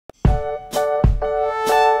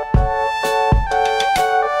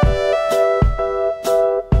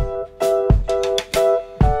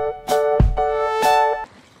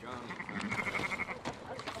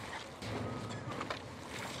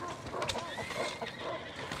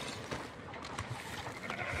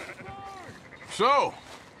So,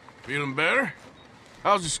 feeling better?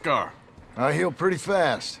 How's the scar? I heal pretty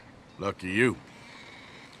fast. Lucky you.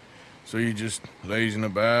 So you just lazing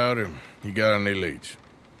about, or you got any leads?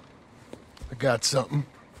 I got something.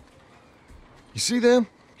 You see them?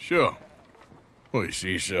 Sure. Well, you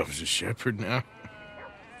see yourself as a shepherd now?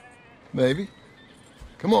 Maybe.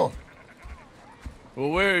 Come on. Well,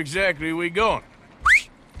 where exactly are we going?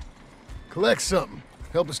 Collect something.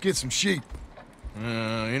 Help us get some sheep.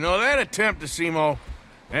 You know, that attempt to seem all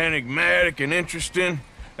enigmatic and interesting,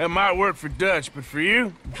 that might work for Dutch, but for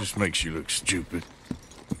you, it just makes you look stupid.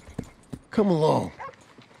 Come along.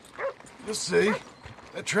 You'll see.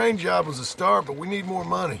 That train job was a start, but we need more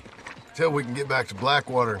money. Till we can get back to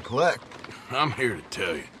Blackwater and collect. I'm here to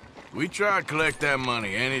tell you. We try to collect that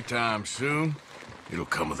money anytime soon, it'll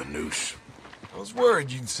come with a noose. I was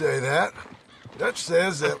worried you'd say that. Dutch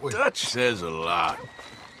says that we... Dutch says a lot.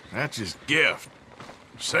 That's his gift.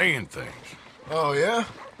 Saying things. Oh, yeah?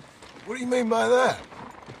 What do you mean by that?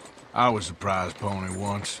 I was a prize pony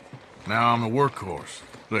once. Now I'm a workhorse.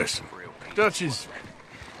 Listen, Dutch is...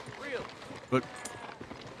 But,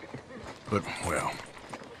 well,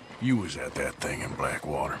 you was at that thing in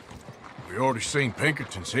Blackwater. We already seen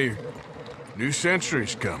Pinkertons here. New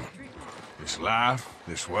century's coming. This life,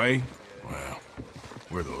 this way, well,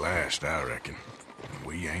 we're the last, I reckon. And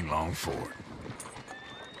we ain't long for it.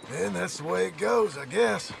 Then that's the way it goes, I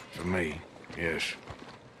guess. For me, yes.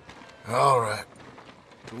 All right.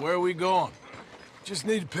 So where are we going? Just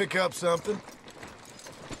need to pick up something.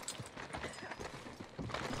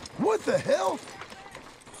 What the hell?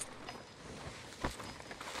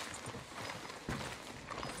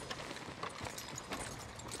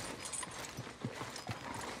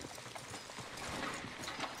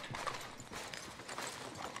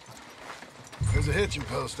 There's a hitching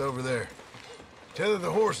post over there. Tether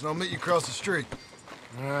the horse and I'll meet you across the street.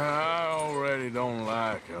 I already don't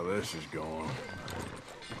like how this is going.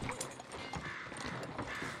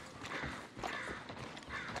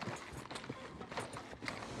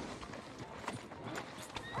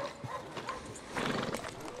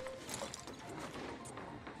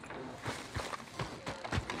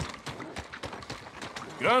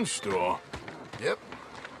 Gun store? Yep.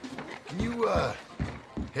 Can you,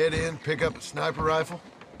 head in, pick up a sniper rifle?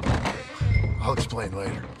 I'll explain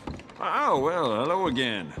later. Oh, well, hello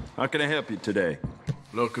again. How can I help you today?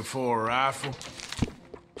 Looking for a rifle?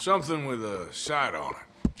 Something with a sight on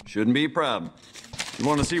it. Shouldn't be a problem. You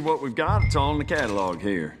want to see what we've got? It's all in the catalog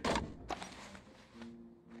here.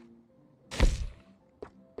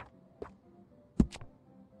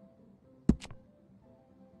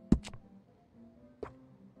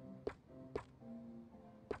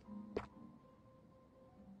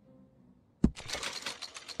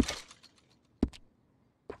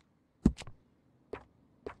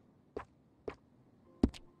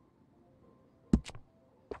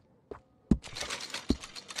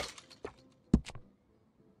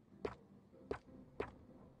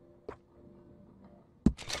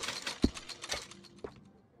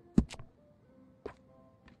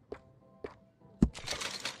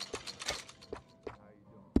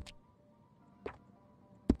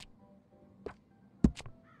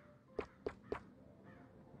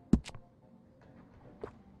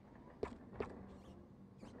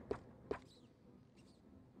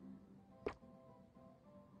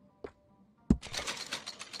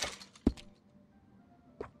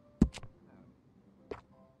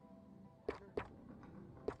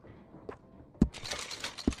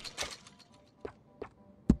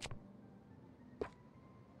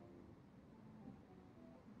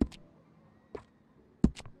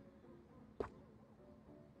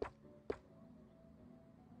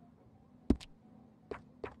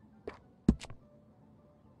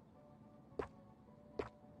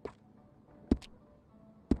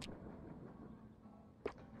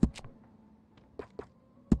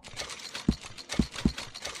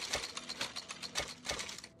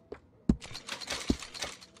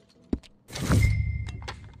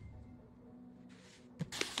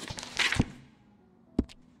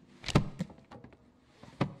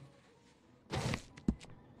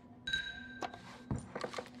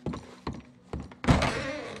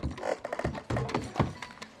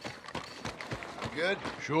 Good?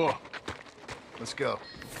 Sure. Let's go.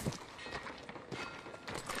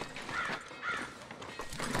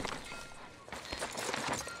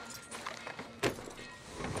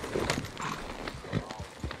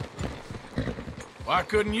 Why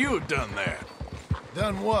couldn't you have done that?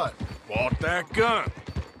 Done what? Bought that gun.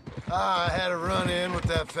 I had a run-in with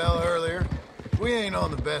that fella earlier. We ain't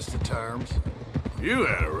on the best of terms. You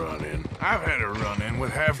had a run-in. I've had a run-in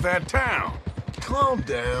with half that town. Calm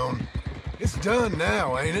down. It's done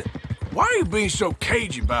now, ain't it? Why are you being so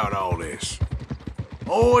cagey about all this?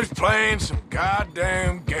 Always playing some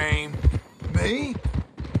goddamn game. Me?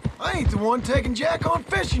 I ain't the one taking Jack on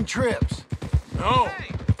fishing trips. No,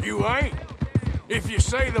 you ain't. If you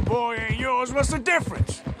say the boy ain't yours, what's the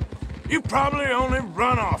difference? You probably only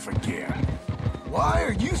run off again. Why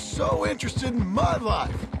are you so interested in my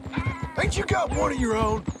life? Ain't you got one of your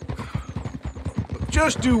own?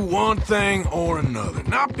 Just do one thing or another.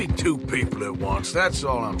 Not be two people at once, that's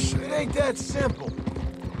all I'm saying. It ain't that simple.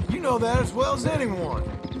 You know that as well as anyone.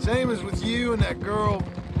 Same as with you and that girl...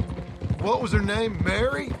 What was her name?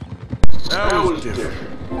 Mary? That was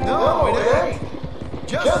different. No, it ain't.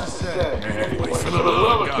 Just the same. Anyway, for the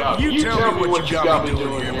love of God, you tell me what you got me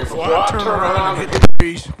doing here before I turn around and hit the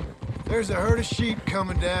trees. There's a herd of sheep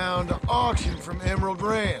coming down to auction from Emerald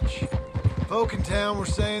Ranch. Folk in town were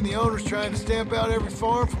saying the owner's trying to stamp out every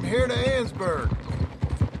farm from here to Ansburg.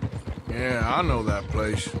 Yeah, I know that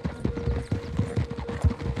place.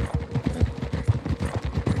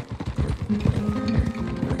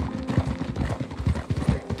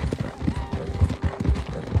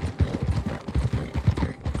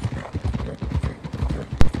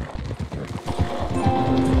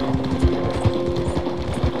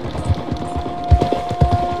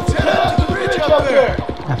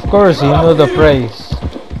 Of course, you know the phrase.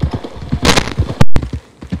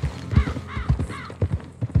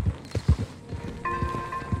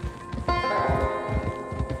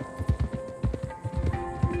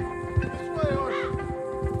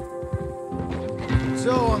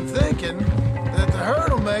 So I'm thinking that the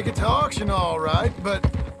herd will make it to auction all right, but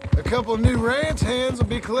a couple of new ranch hands will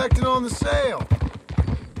be collecting on the sale.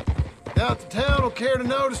 Doubt the town will care to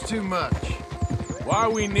notice too much. Why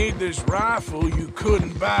we need this rifle you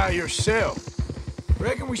couldn't buy yourself?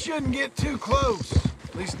 Reckon we shouldn't get too close.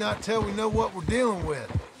 At least not till we know what we're dealing with.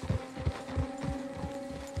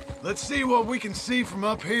 Let's see what we can see from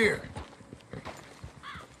up here.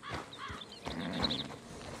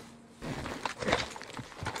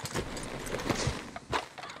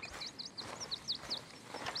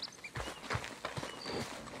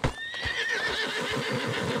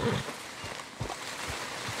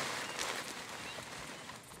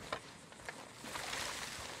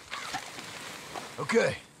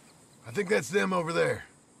 Okay, I think that's them over there.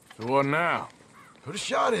 So what now? Put a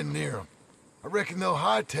shot in near them. I reckon they'll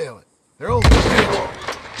hightail it. They're only...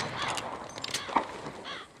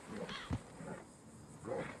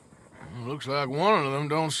 Looks like one of them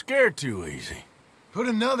don't scare too easy. Put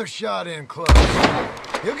another shot in close.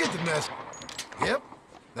 He'll get the mess. Yep,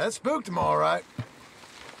 that spooked him all right.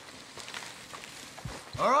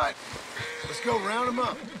 All right, let's go round him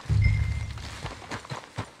up.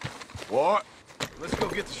 What? Let's go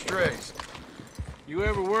get the strays. You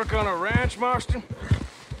ever work on a ranch, Marston?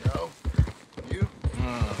 No. You?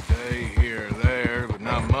 Oh, day here or there, but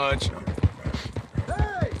not much.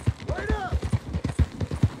 Hey! Wait up!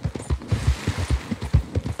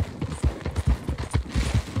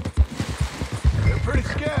 They're pretty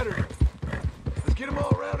scattered. Let's get them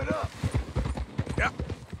all rounded up. Yep.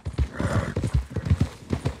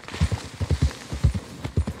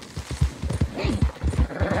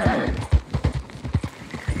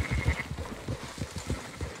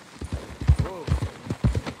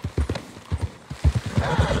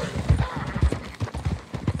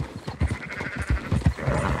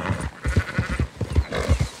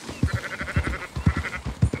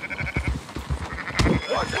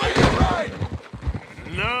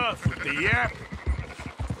 Enough with the yap.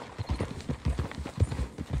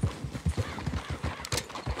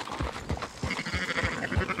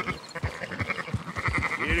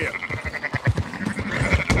 Get up.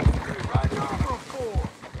 Right over four.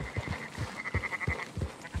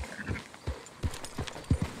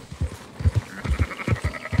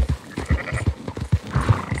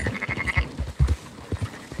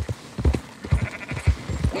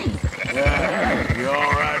 Yeah, you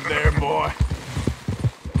all right there, boy?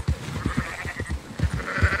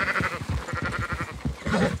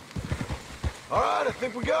 All right, I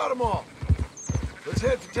think we got them all. Let's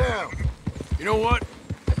head to town. You know what?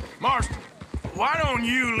 Marston, why don't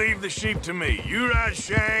you leave the sheep to me? You ride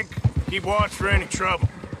Shank, keep watch for any trouble.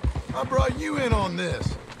 I brought you in on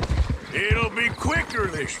this. It'll be quicker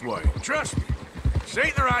this way, trust me. This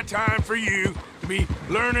ain't the right time for you to be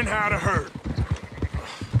learning how to herd.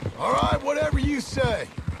 All right, whatever you say.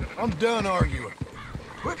 I'm done arguing.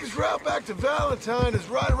 Quickest route back to Valentine is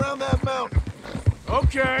right around that mountain.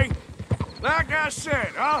 Okay. Like I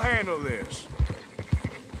said, I'll handle this.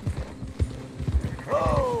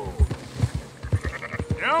 Oh!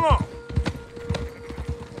 Come on.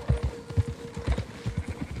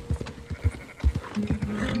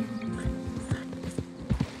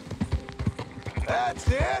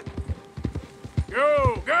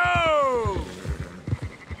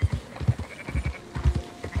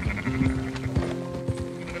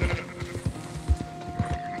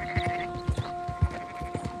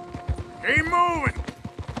 Keep moving!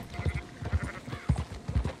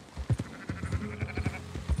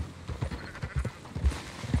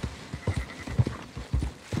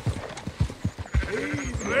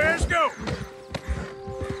 Let's go!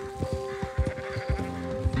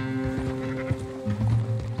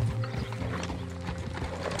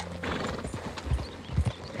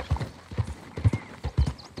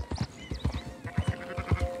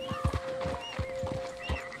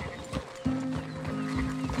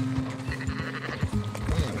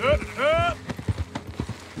 Up!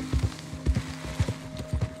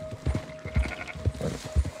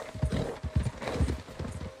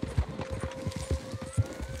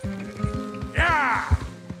 Yeah!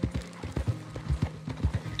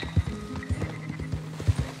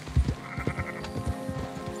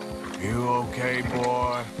 You okay,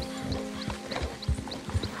 boy?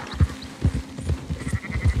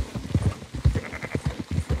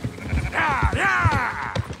 Yeah!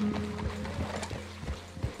 Yeah!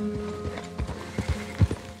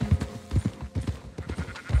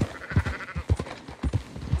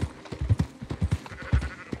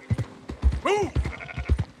 Move!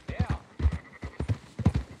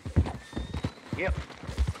 Yep.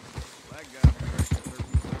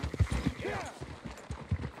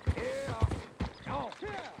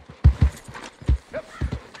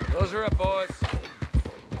 Those are up, boys.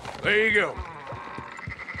 There you go.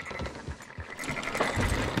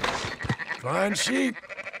 Fine sheep.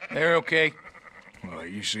 They're okay. Well,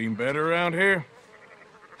 you seem better around here.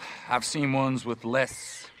 I've seen ones with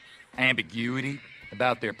less ambiguity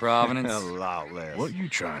about their provenance. A lot less. What you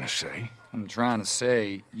trying to say? I'm trying to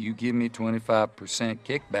say, you give me 25%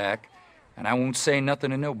 kickback, and I won't say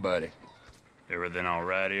nothing to nobody. Everything all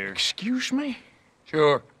right here? Excuse me?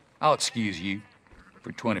 Sure, I'll excuse you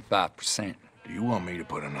for 25%. Do you want me to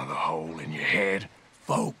put another hole in your head?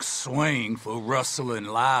 Folks swing for rustling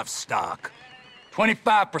livestock.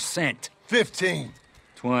 25%. 15.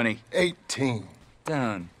 20. 18.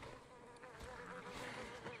 Done.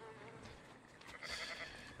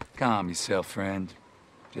 Calm yourself, friend.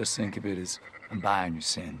 Just think of it as I'm buying your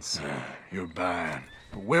sins. You're buying,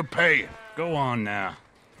 but we're paying. Go on now.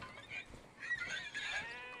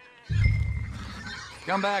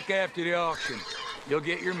 Come back after the auction. You'll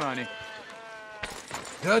get your money.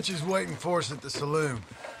 Dutch is waiting for us at the saloon.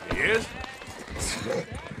 He is?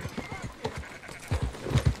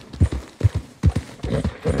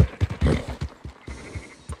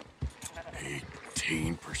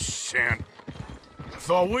 18%. I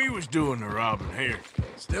thought we was doing the robbing here.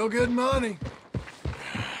 Still good money.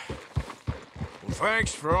 Well,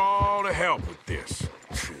 thanks for all the help with this.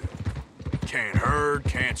 Can't herd,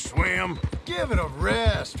 can't swim. Give it a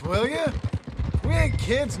rest, will ya? We ain't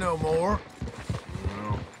kids no more.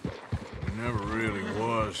 Well, it never really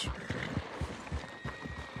was.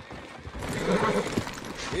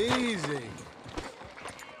 Easy.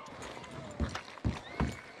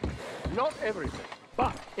 Not everything,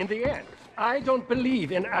 but in the end, I don't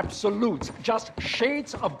believe in absolutes, just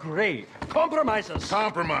shades of gray. Compromises.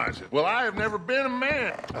 Compromises. Well, I have never been a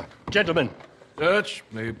man. Gentlemen, Dutch,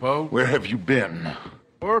 Leopold. Where have you been?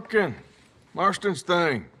 Working. Marston's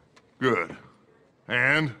thing. Good.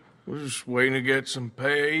 And? We're just waiting to get some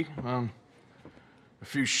pay on a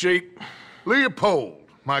few sheep. Leopold,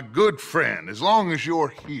 my good friend, as long as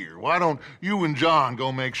you're here, why don't you and John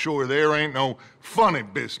go make sure there ain't no funny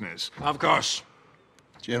business? Of course.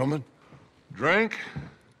 Gentlemen. Drink?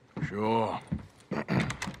 Sure.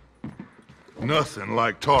 Nothing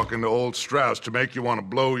like talking to old Strauss to make you want to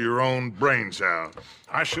blow your own brains out.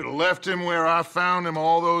 I should have left him where I found him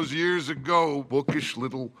all those years ago. Bookish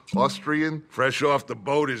little Austrian, fresh off the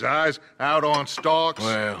boat, his eyes out on stalks.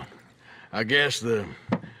 Well, I guess the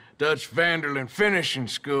Dutch Vanderlyn Finishing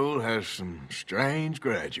School has some strange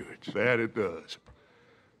graduates. That it does.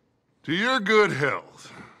 To your good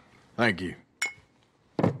health. Thank you.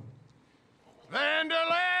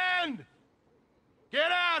 Vanderland!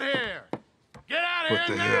 Get out here! Get out What here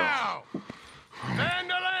the now!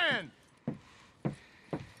 Vanderland!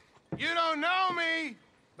 You don't know me,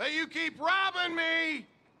 but you keep robbing me!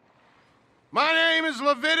 My name is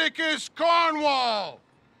Leviticus Cornwall.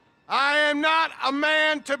 I am not a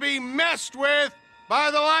man to be messed with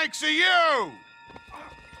by the likes of you!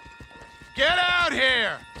 Get out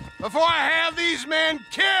here before I have these men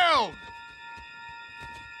killed!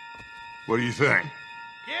 What do you think?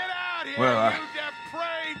 Get out here, Well, you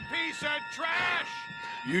depraved piece of trash!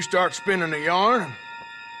 You start spinning the yarn.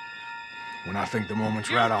 When I think the moment's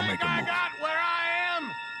You right, I'll think make a I move. got where I am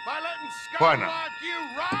by letting Why scum not? like you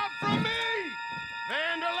rob from me?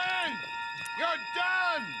 Vanderlyn,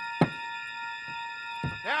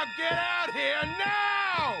 Now get out here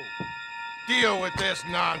now! Deal with this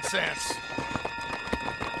nonsense.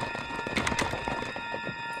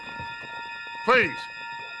 Please,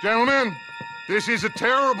 gentlemen, this is a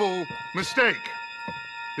terrible mistake.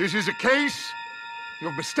 This is a case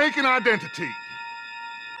of mistaken identity.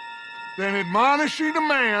 Then admonishing a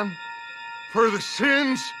man for the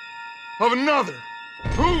sins of another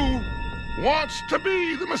who wants to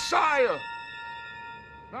be the Messiah.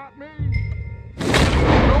 Not me.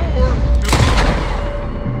 Nor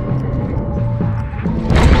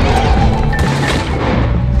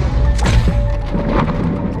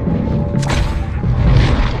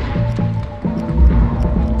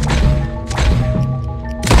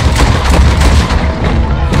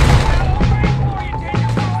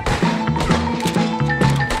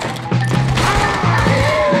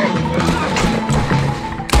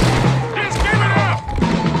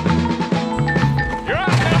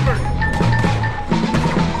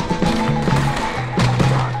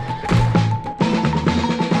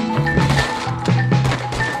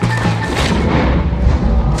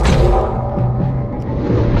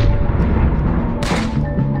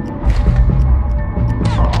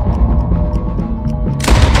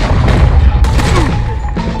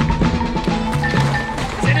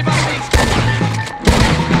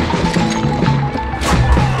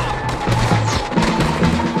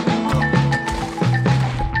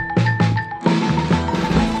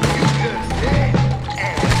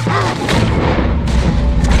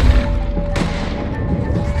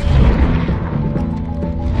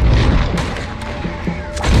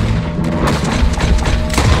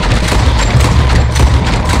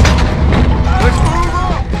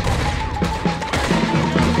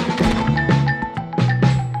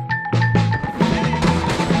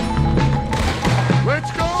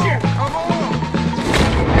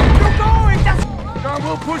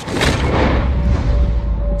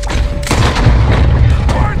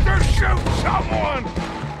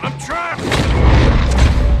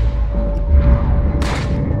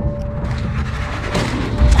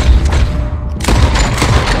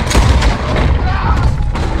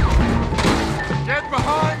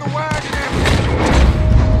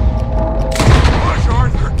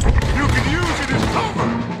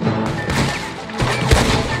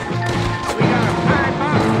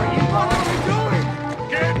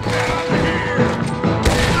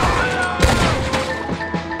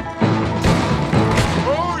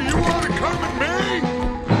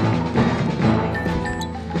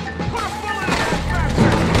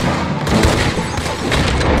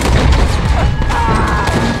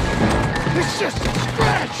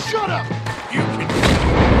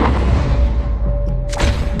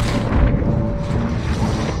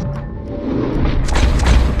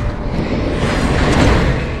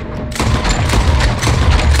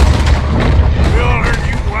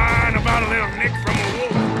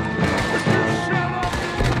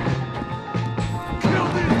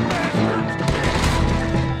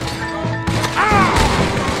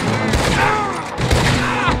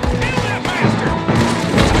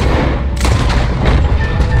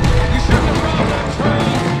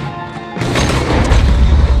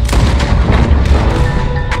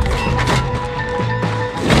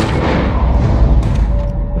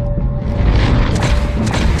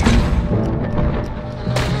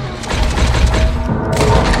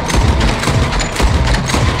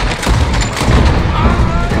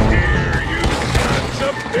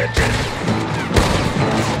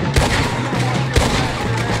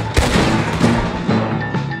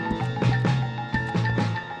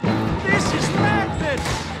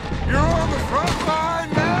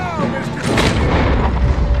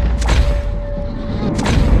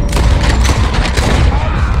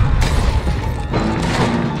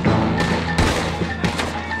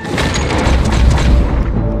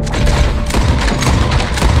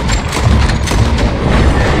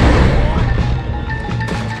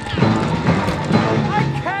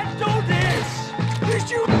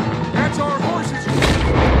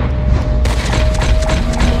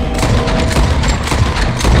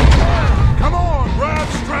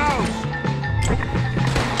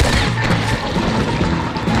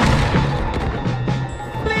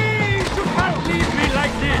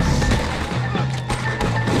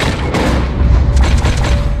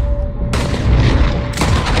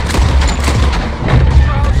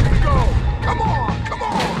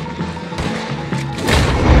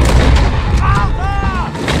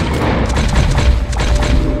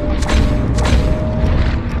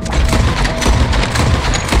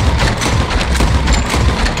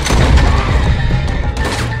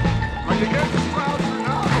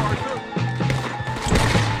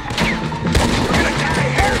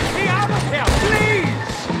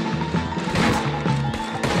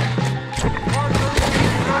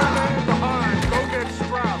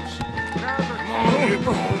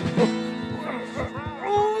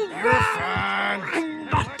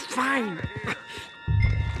mine!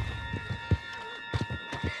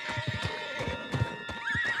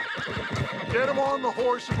 Get him on the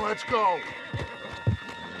horse and let's go.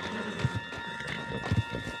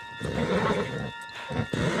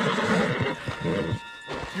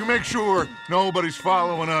 You make sure nobody's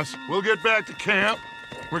following us. We'll get back to camp.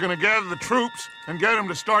 We're gonna gather the troops and get them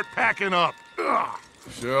to start packing up. Ugh.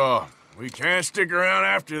 Sure. We can't stick around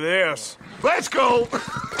after this. Let's go!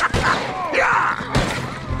 Yeah!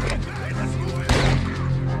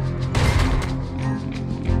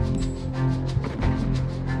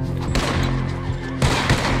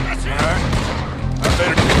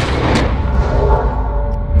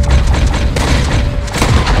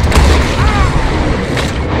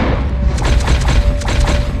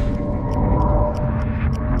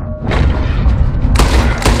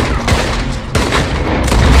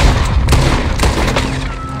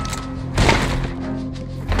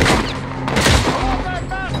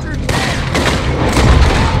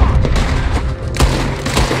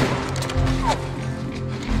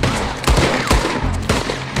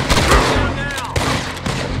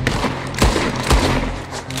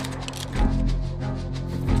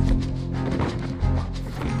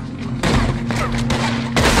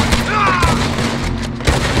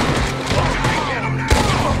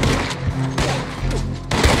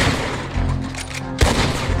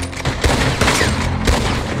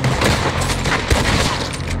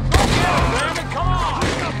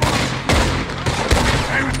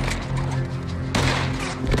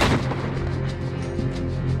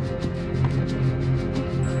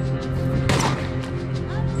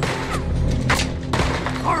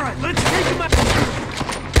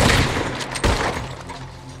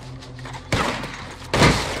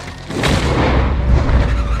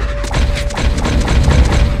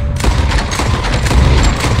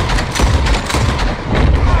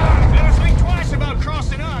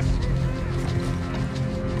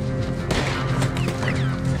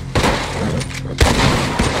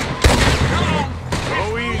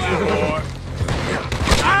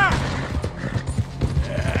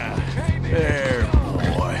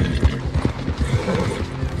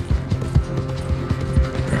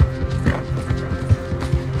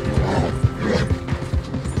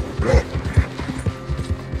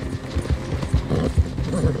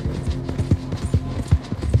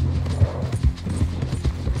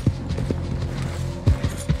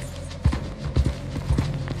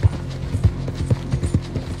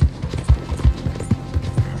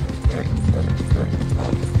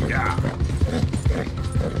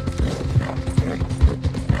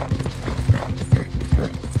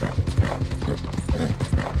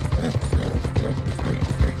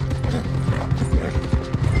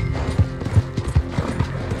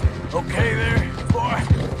 Okay there, boy?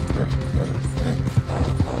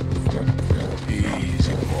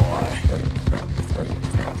 Easy, boy.